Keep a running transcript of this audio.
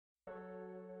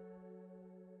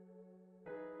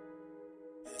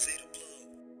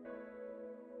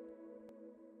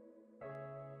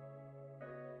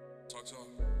Talk to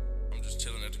him. I'm just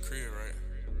chilling at the crib, right?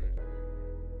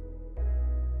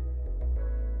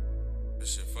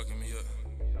 This shit fucking me up.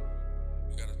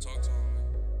 We gotta talk to him, man.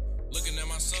 Looking at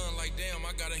my son like, damn,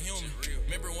 I got a human.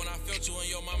 Remember when I felt you in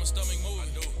your mama's stomach moving?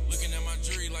 I do. Looking at my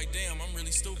jury like, damn, I'm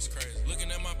really stupid. It's crazy. Looking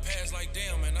at my past like,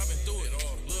 damn, man, I've been through it.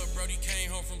 Lil' Brody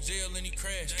came home from jail and he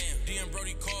crashed. Damn.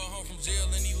 Brody called home from jail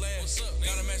and he laughed. What's up,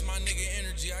 gotta match my nigga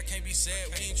energy, I can't be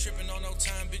sad. We ain't tripping on no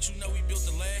time, bitch, you know we built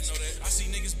the last. I see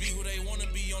niggas be who they wanna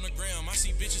be on the ground. I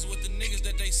see bitches with the niggas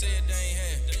that they said they ain't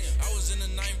had. I was in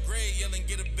the 9th grade yelling,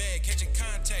 get a bag, catching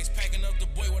contacts, packing up the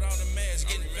boy without a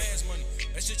mask, getting fast money.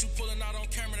 That shit you pulling out on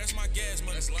camera, that's my gas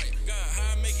money. That's light. God, how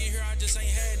I make it here, I just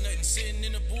ain't had nothing. Sitting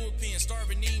in the bullpen,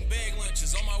 starving, eating bag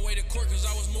lunches. On my way to court, cause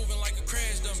I was moving like a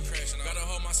crash dummy. Gotta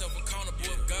hold myself accountable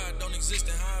if God don't exist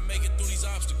and how I make it through these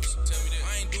obstacles. Tell me that.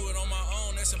 I ain't do it on my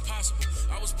own, that's impossible.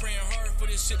 I was praying hard for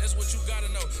this shit, that's what you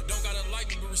gotta know. Don't gotta like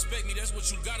me, but respect me, that's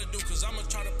what you gotta do. Cause I'ma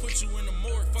try to put you in the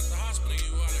morgue, fuck the hospital,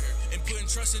 you out of here. And putting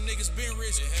trust in niggas been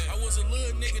risky. I was a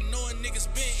little nigga knowing niggas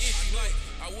been iffy. Like,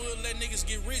 I would let niggas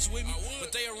get rich with me,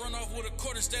 but they'll run off with a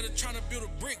quarter instead of trying to build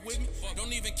a brick with me.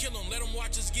 Don't even kill him, let him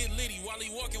watch us get litty. While he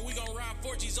walking, we gon' ride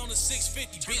 4Gs on the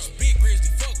 650. Bitch, big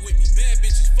Grizzley, fuck with me. Bad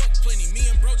bitches, fuck plenty. Me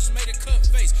and bro just made a cut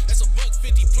face. That's a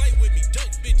 $150, play with me.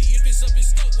 Dope 50, if it's up,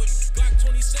 it's stuck with me. Glock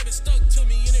 27 stuck to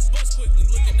me and it bust quickly.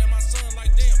 Looking at my son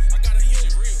like, damn, I got a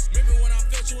human. Remember when I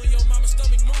felt you in your mama's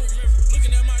stomach moving?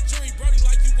 Looking at my jury, Brody,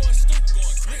 like you going stupid.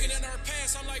 Looking at our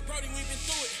past, I'm like, Brody, we been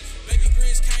through it. Baby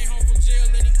Grizz came home from jail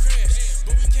and he crashed.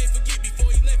 But we can't forget, before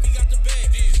he left, he got the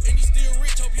bag. And he still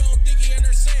rich, hope you don't think he in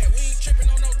there sad. We ain't tripping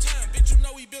on no time, bitch, you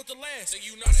know we built the last.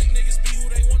 I see niggas be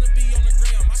who they wanna be on the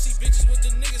ground. I see bitches with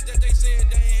the niggas that they said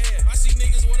they ain't had. I see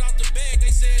niggas without the bag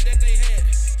they said that they had.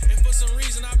 And for some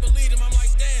reason I believe them, I'm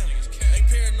like, damn. Ain't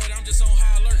paranoid, I'm just on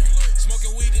high alert.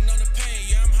 Smoking weed and on the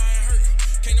pain, yeah, I'm high and hurt.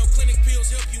 Can't no clinic pills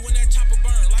help you when that chopper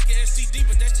burn. Like an STD,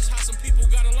 but that's just how some people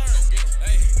gotta learn.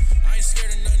 Hey, I ain't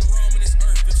scared of nothing wrong in this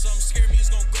earth. If something scare me,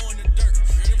 it's gonna go in the dirt.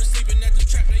 Never sleeping at the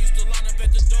trap, they used to line up at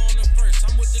the door on the first.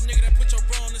 I'm with the nigga that put your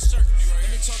bro on the shirt.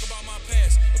 Let me talk about my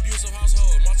past, abusive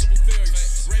household, multiple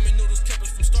failures. Ramen noodles kept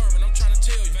us from starving, I'm trying to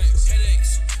tell you.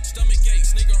 Headaches, stomach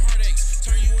aches, nigga heartaches.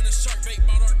 Turn you into shark bait,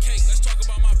 bought our cake. Let's talk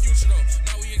about my future though.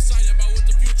 Now we excited about what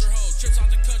the future holds. Trips out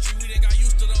the country, we done got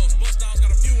used to those. Bust downs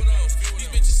got a few of those. These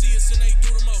bitches see us and they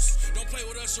do the most. Don't play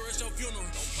with us or it's your funeral.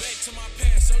 Back to my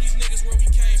past, so these niggas where we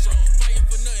came from. Fighting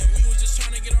for nothing, we was just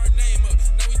trying to get our name up.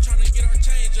 Now we trying to get our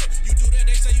change up. You do that,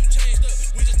 they say you changed up.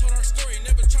 We just told our story,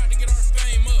 never tried to get our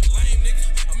fame up. Lame nigga,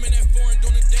 I'm in that foreign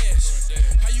doing the dash.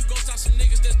 How you gon' stop some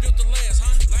niggas that's built the last, huh?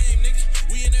 Lame nigga,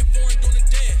 we in that foreign doing the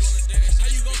dash.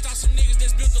 How you gon' stop some niggas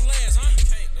that's built the last?